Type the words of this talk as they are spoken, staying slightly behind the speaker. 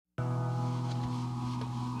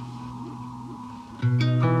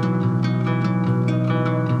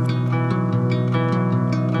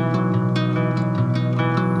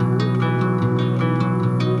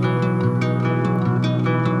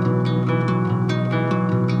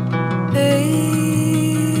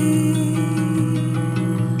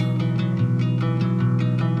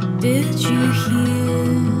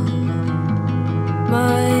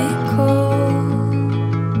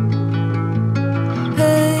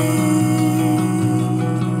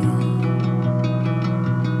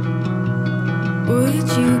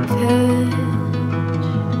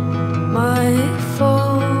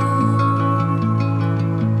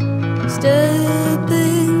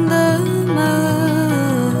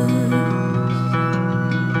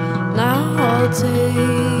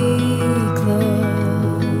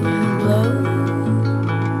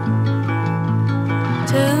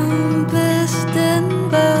Tempest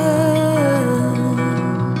and burst,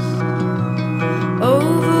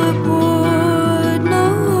 overboard, no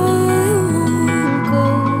I won't go.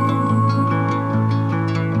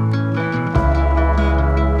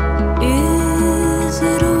 Is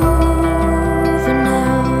it over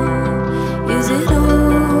now? Is it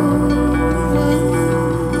over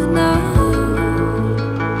now?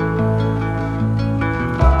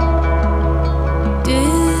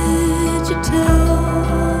 Did you tell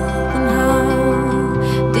them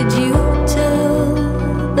how? Did you tell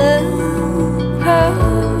them how?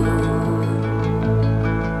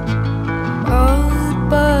 Caught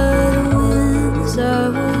by the winds, I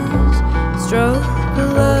was struck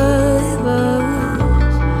alive. I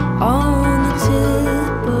was on the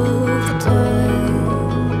tip of the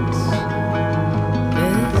tides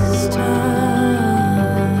this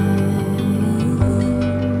time.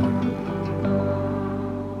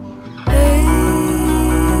 Hey,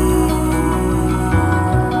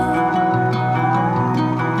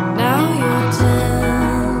 now you're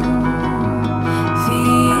 10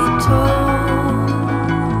 feet tall.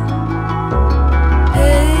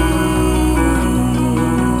 Hey,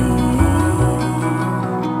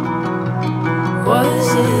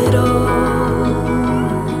 was it all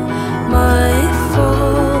my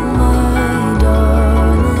fault, my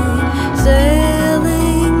darling,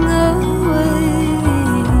 sailing away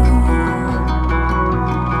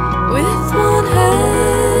with one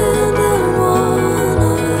hand and one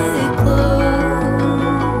eye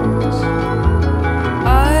closed?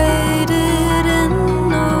 I didn't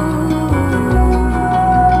know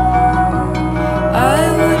I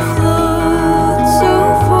would float so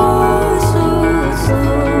far, so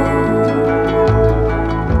slow.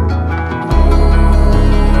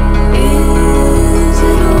 Is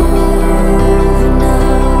it over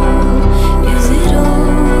now? Is it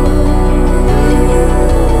over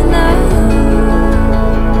now?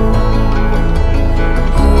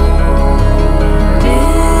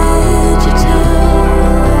 Did you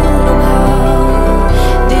tell them how?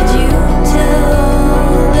 Did you tell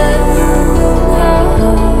them how?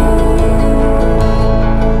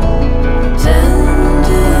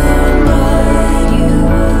 Tender and bright you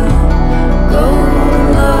were, golden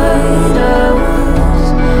light I was,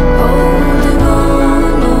 holding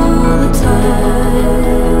on all the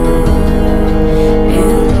time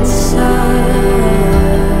inside.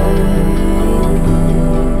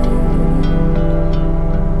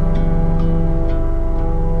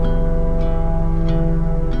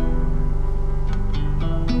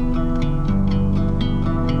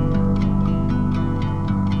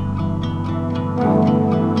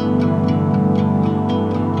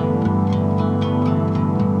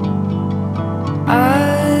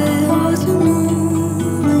 I was an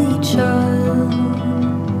only child.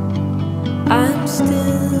 I'm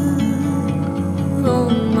still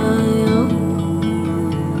on my own.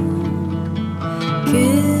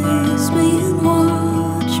 Kiss me and walk